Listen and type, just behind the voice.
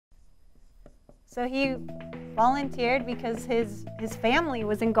So he volunteered because his family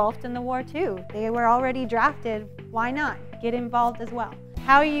was engulfed in the war too. They were already drafted. Why not get involved as well?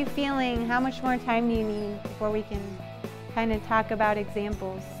 How are you feeling? How much more time do you need before we can kind of talk about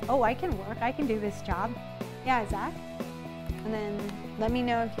examples? Oh, I can work. I can do this job. Yeah, Zach? And then let me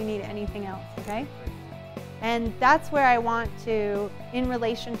know if you need anything else, okay? And that's where I want to, in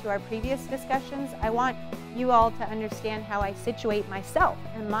relation to our previous discussions, I want you all to understand how I situate myself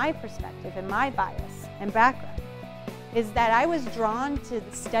and my perspective and my bias and background, is that I was drawn to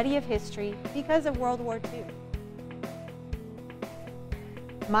the study of history because of World War II.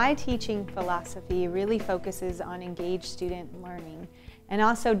 My teaching philosophy really focuses on engaged student learning and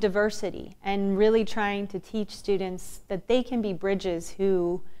also diversity, and really trying to teach students that they can be bridges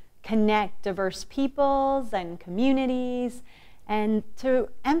who connect diverse peoples and communities, and to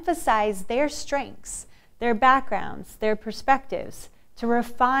emphasize their strengths, their backgrounds, their perspectives, to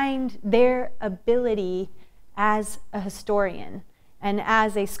refine their ability as a historian and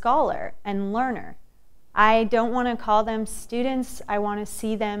as a scholar and learner. I don't want to call them students. I want to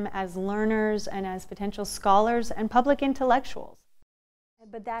see them as learners and as potential scholars and public intellectuals.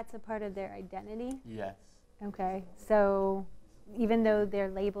 But that's a part of their identity? Yes. Okay, so even though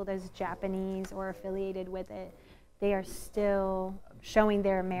they're labeled as Japanese or affiliated with it, they are still showing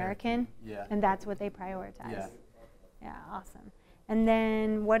they're American? Yeah. And that's what they prioritize? Yeah. Yeah, awesome. And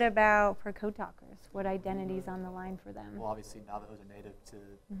then what about for co-talkers? What identities on the line for them? Well, obviously Navajos are native to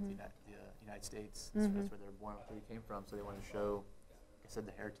the United States. That's where they're born, where they came from. So they want to show, like I said,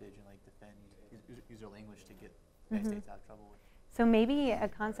 the heritage and like defend, use their language to get the United States out of trouble. So maybe a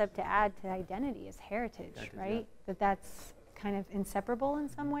concept to add to identity is heritage, right? Yeah. That's kind of inseparable in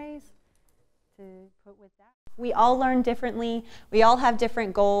some ways to put with that. We all learn differently. We all have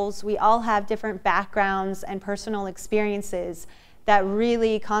different goals. We all have different backgrounds and personal experiences that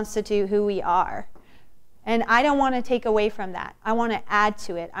really constitute who we are. And I don't want to take away from that. I want to add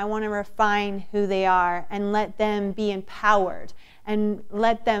to it. I want to refine who they are and let them be empowered and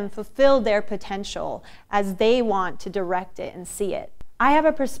let them fulfill their potential as they want to direct it and see it. I have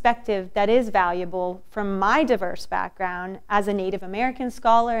a perspective that is valuable from my diverse background as a Native American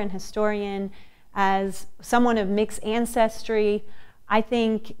scholar and historian, as someone of mixed ancestry. I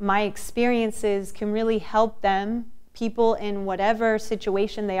think my experiences can really help them, people in whatever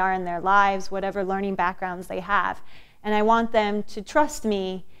situation they are in their lives, whatever learning backgrounds they have. And I want them to trust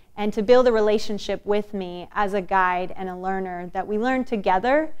me and to build a relationship with me as a guide and a learner, that we learn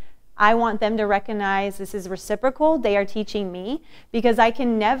together. I want them to recognize this is reciprocal. They are teaching me, because I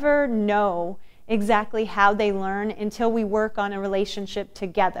can never know exactly how they learn until we work on a relationship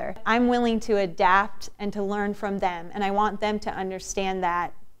together. I'm willing to adapt and to learn from them, and I want them to understand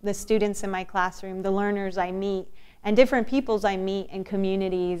that, the students in my classroom, the learners I meet, and different peoples I meet in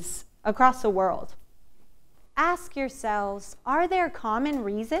communities across the world. Ask yourselves, are there common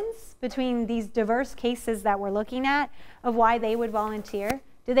reasons between these diverse cases that we're looking at of why they would volunteer?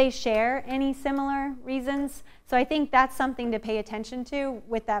 Do they share any similar reasons? So I think that's something to pay attention to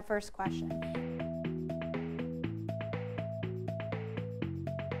with that first question.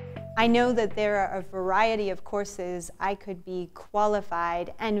 I know that there are a variety of courses I could be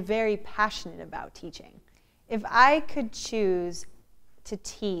qualified and very passionate about teaching. If I could choose to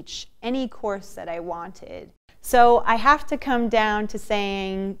teach any course that I wanted, so I have to come down to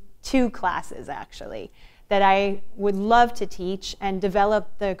saying 2 classes actually that I would love to teach and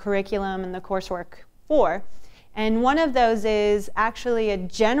develop the curriculum and the coursework for. And one of those is actually a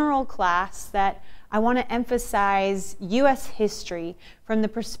general class that I want to emphasize U.S. history from the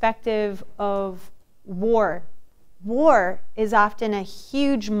perspective of war. War is often a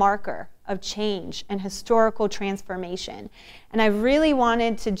huge marker of change and historical transformation. And I really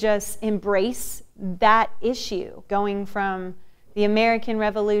wanted to just embrace that issue, going from the American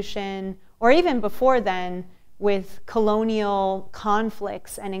Revolution, or even before then, with colonial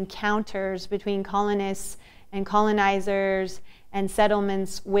conflicts and encounters between colonists and colonizers and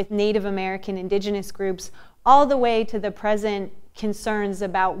settlements with Native American indigenous groups, all the way to the present concerns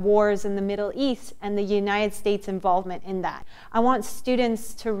about wars in the Middle East and the United States involvement in that. I want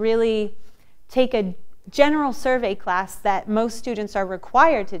students to really take a general survey class that most students are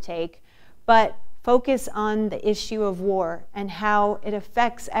required to take, but focus on the issue of war and how it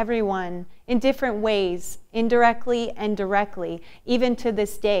affects everyone in different ways, indirectly and directly, even to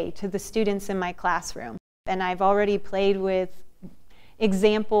this day, to the students in my classroom. And I've already played with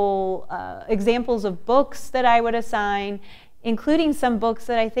examples of books that I would assign, including some books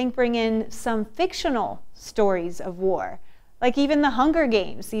that I think bring in some fictional stories of war. Like even the Hunger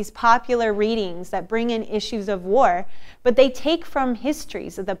Games, these popular readings that bring in issues of war, but they take from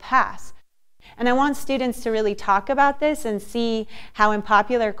histories of the past. And I want students to really talk about this and see how in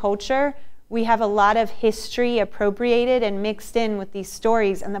popular culture, we have a lot of history appropriated and mixed in with these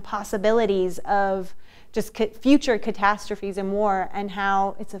stories and the possibilities of just future catastrophes and war, and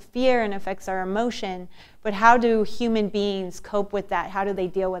how it's a fear and affects our emotion. But how do human beings cope with that? How do they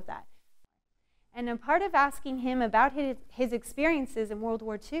deal with that? And a part of asking him about his experiences in World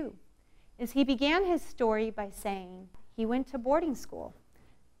War II is he began his story by saying he went to boarding school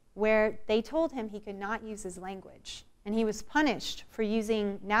where they told him he could not use his language, and he was punished for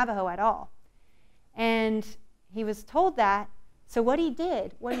using Navajo at all. And he was told that, so what he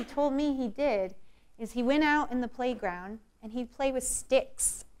told me he did, is he went out in the playground and he'd play with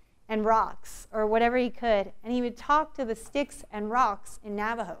sticks and rocks or whatever he could, and he would talk to the sticks and rocks in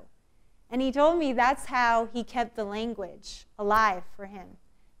Navajo. And he told me that's how he kept the language alive for him.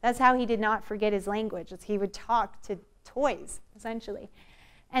 That's how he did not forget his language, is he would talk to toys, essentially.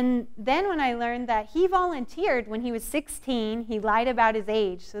 And then when I learned that he volunteered when he was 16, he lied about his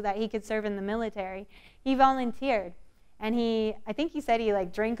age so that he could serve in the military. He volunteered. And I think he said he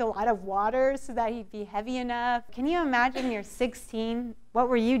drank a lot of water so that he'd be heavy enough. Can you imagine you're 16? What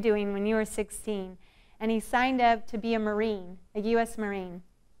were you doing when you were 16? And he signed up to be a Marine, a U.S. Marine.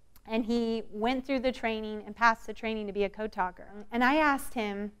 And he went through the training and passed the training to be a code talker. And I asked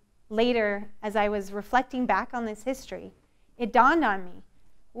him later, as I was reflecting back on this history, it dawned on me.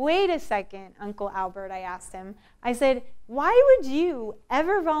 Wait a second, Uncle Albert, I asked him. I said, why would you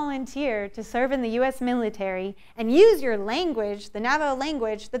ever volunteer to serve in the U.S. military and use your language, the Navajo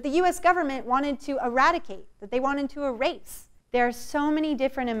language, that the U.S. government wanted to eradicate, that they wanted to erase? There are so many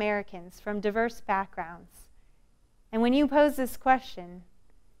different Americans from diverse backgrounds. And when you pose this question,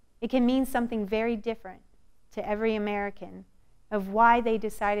 it can mean something very different to every American of why they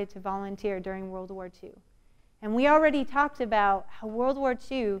decided to volunteer during World War II. And we already talked about how World War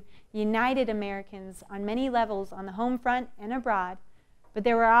II united Americans on many levels on the home front and abroad, but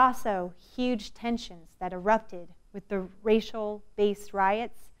there were also huge tensions that erupted with the racial-based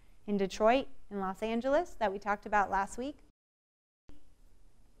riots in Detroit and Los Angeles that we talked about last week.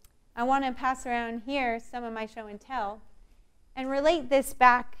 I want to pass around here some of my show and tell and relate this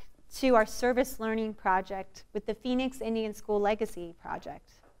back to our service learning project with the Phoenix Indian School Legacy Project,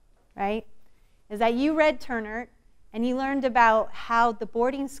 right? Is that you read Turner and you learned about how the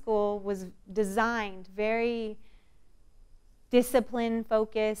boarding school was designed very discipline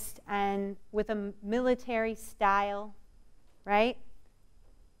focused and with a military style, right?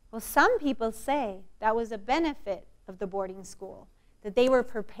 Well, some people say that was a benefit of the boarding school, that they were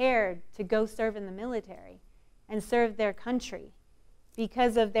prepared to go serve in the military and serve their country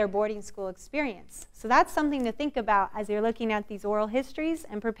because of their boarding school experience. So that's something to think about as you're looking at these oral histories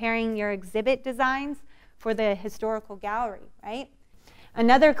and preparing your exhibit designs for the historical gallery, right?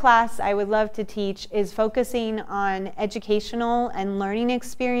 Another class I would love to teach is focusing on educational and learning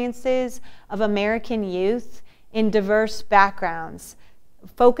experiences of American youth in diverse backgrounds,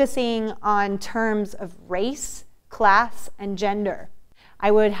 focusing on terms of race, class, and gender. I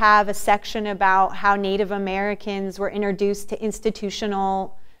would have a section about how Native Americans were introduced to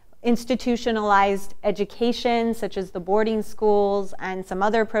institutionalized education, such as the boarding schools and some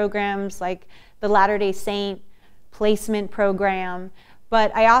other programs like the Latter-day Saint placement program.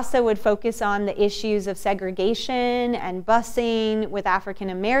 But I also would focus on the issues of segregation and busing with African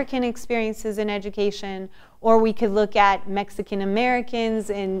American experiences in education, or we could look at Mexican Americans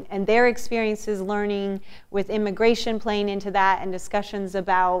and their experiences learning with immigration playing into that, and discussions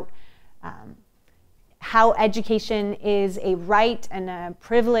about how education is a right and a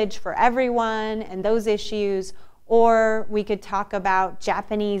privilege for everyone and those issues. Or we could talk about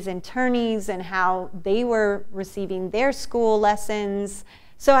Japanese internees and how they were receiving their school lessons.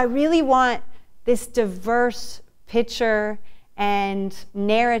 So I really want this diverse picture and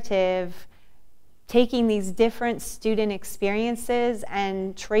narrative, taking these different student experiences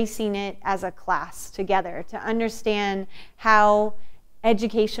and tracing it as a class together to understand how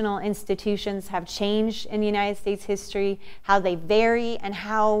educational institutions have changed in United States history, how they vary, and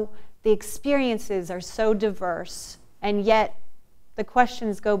how the experiences are so diverse, and yet the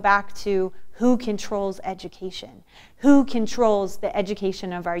questions go back to who controls education? Who controls the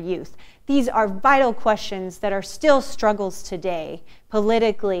education of our youth? These are vital questions that are still struggles today,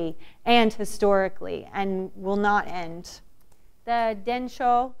 politically and historically, and will not end. The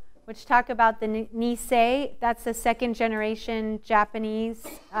Densho, which talk about the Nisei, that's the second generation Japanese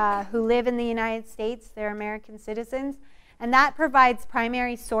who live in the United States. They're American citizens. And that provides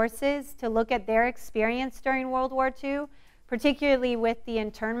primary sources to look at their experience during World War II, particularly with the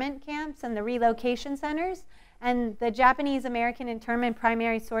internment camps and the relocation centers, And the Japanese American Internment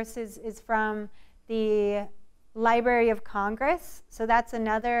primary sources is from the Library of Congress. So that's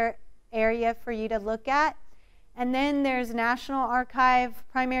another area for you to look at. And then there's National Archive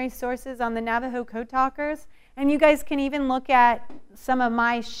primary sources on the Navajo Code Talkers. And you guys can even look at some of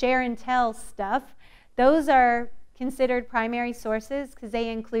my share and tell stuff. Those are considered primary sources because they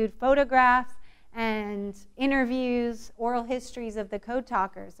include photographs and interviews, oral histories of the code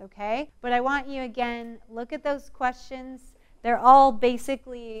talkers, okay? But I want you, again, look at those questions. They're all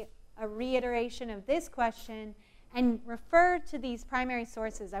basically a reiteration of this question, and refer to these primary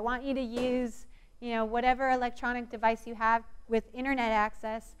sources. I want you to use, whatever electronic device you have with internet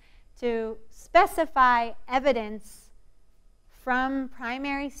access to specify evidence from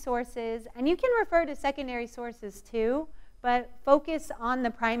primary sources. And you can refer to secondary sources too, but focus on the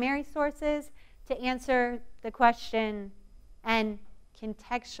primary sources to answer the question and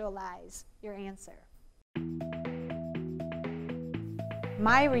contextualize your answer.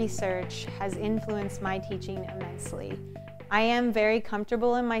 My research has influenced my teaching immensely. I am very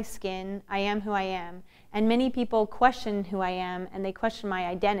comfortable in my skin. I am who I am. And many people question who I am, and they question my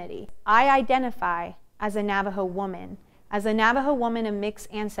identity. I identify as a Navajo woman of mixed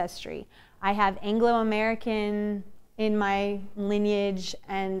ancestry. I have Anglo-American in my lineage,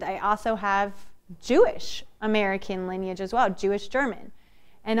 and I also have Jewish American lineage as well, Jewish German.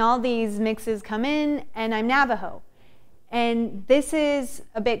 And all these mixes come in, and I'm Navajo. And this is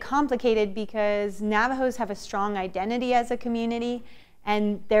a bit complicated because Navajos have a strong identity as a community,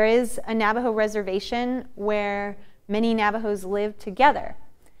 and there is a Navajo reservation where many Navajos live together.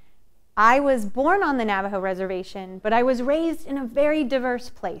 I was born on the Navajo reservation, but I was raised in a very diverse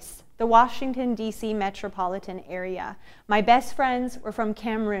place, the Washington, D.C. metropolitan area. My best friends were from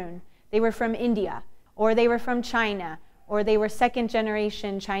Cameroon, they were from India, or they were from China, or they were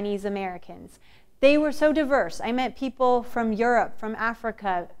second-generation Chinese Americans. They were so diverse. I met people from Europe, from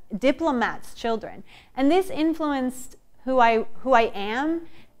Africa, diplomats' children. And this influenced who I am,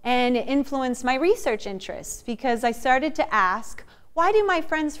 and it influenced my research interests, because I started to ask, why do my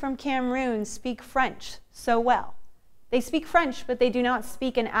friends from Cameroon speak French so well? They speak French, but they do not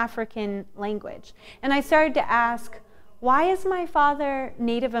speak an African language. And I started to ask, why is my father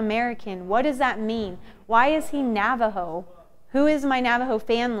Native American? What does that mean? Why is he Navajo? Who is my Navajo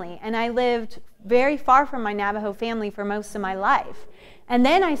family? And I lived very far from my Navajo family for most of my life. And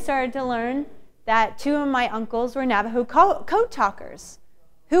then I started to learn that two of my uncles were Navajo code talkers.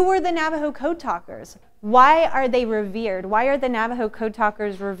 Who were the Navajo code talkers? Why are they revered? Why are the Navajo code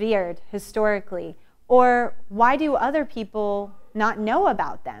talkers revered historically? Or why do other people not know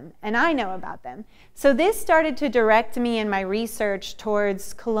about them, and I know about them? So this started to direct me in my research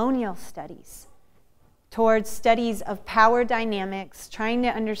towards colonial studies, towards studies of power dynamics, trying to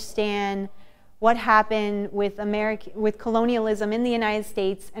understand what happened with colonialism in the United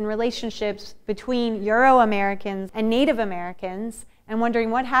States and relationships between Euro-Americans and Native Americans, and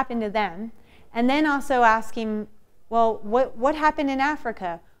wondering what happened to them. And then also asking, well, what happened in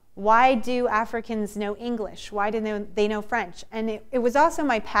Africa? Why do Africans know English? Why do they know French? And it was also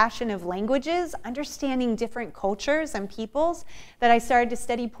my passion of languages, understanding different cultures and peoples, that I started to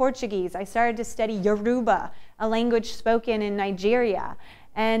study Portuguese. I started to study Yoruba, a language spoken in Nigeria.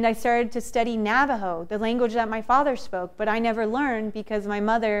 And I started to study Navajo, the language that my father spoke, but I never learned because my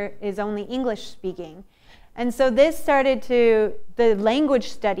mother is only English speaking. And so the language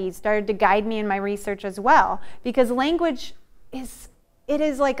studies started to guide me in my research as well, because language is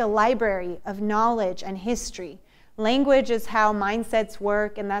like a library of knowledge and history. Language is how mindsets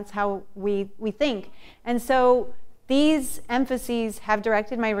work, and that's how we think. And so these emphases have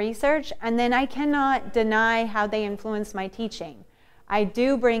directed my research, and then I cannot deny how they influence my teaching. I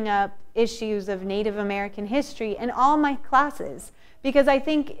do bring up issues of Native American history in all my classes, because I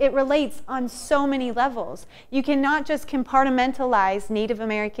think it relates on so many levels. You cannot just compartmentalize Native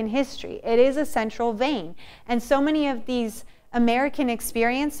American history. It is a central vein. And so many of these American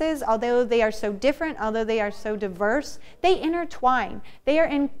experiences, although they are so different, although they are so diverse, they intertwine. They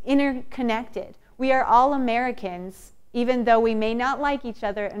are interconnected. We are all Americans, even though we may not like each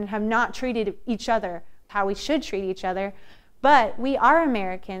other and have not treated each other how we should treat each other. But we are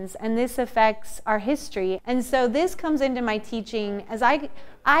Americans, and this affects our history. And so this comes into my teaching as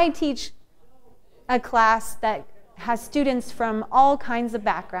I teach a class that has students from all kinds of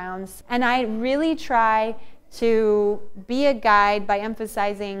backgrounds, and I really try to be a guide by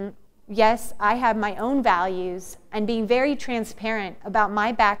emphasizing, yes, I have my own values, and being very transparent about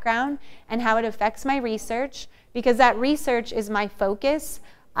my background and how it affects my research, because that research is my focus.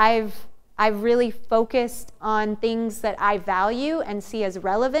 I've really focused on things that I value and see as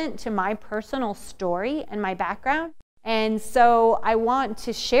relevant to my personal story and my background. And so I want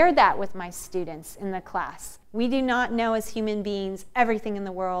to share that with my students in the class. We do not know as human beings everything in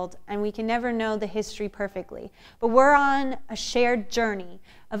the world, and we can never know the history perfectly. But we're on a shared journey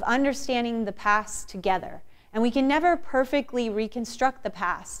of understanding the past together. And we can never perfectly reconstruct the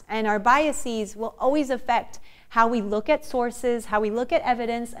past, and our biases will always affect how we look at sources, how we look at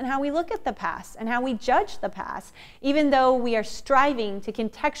evidence, and how we look at the past, and how we judge the past, even though we are striving to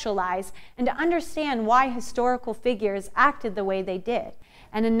contextualize and to understand why historical figures acted the way they did.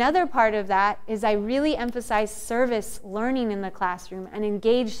 And another part of that is I really emphasize service learning in the classroom and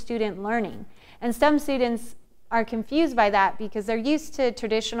engaged student learning. And some students are confused by that because they're used to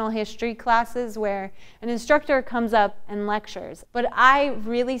traditional history classes where an instructor comes up and lectures. But I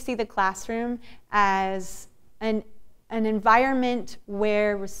really see the classroom as an environment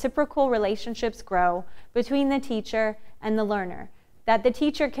where reciprocal relationships grow between the teacher and the learner, that the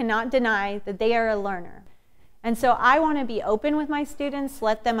teacher cannot deny that they are a learner. And so I want to be open with my students,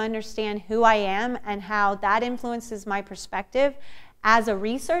 let them understand who I am and how that influences my perspective as a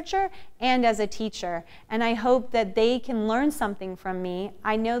researcher and as a teacher. And I hope that they can learn something from me.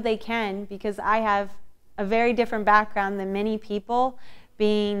 I know they can because I have a very different background than many people,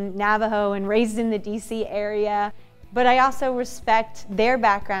 being Navajo and raised in the DC area. But I also respect their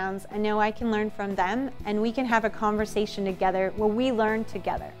backgrounds and know I can learn from them, and we can have a conversation together where we learn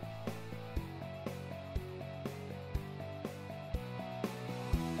together.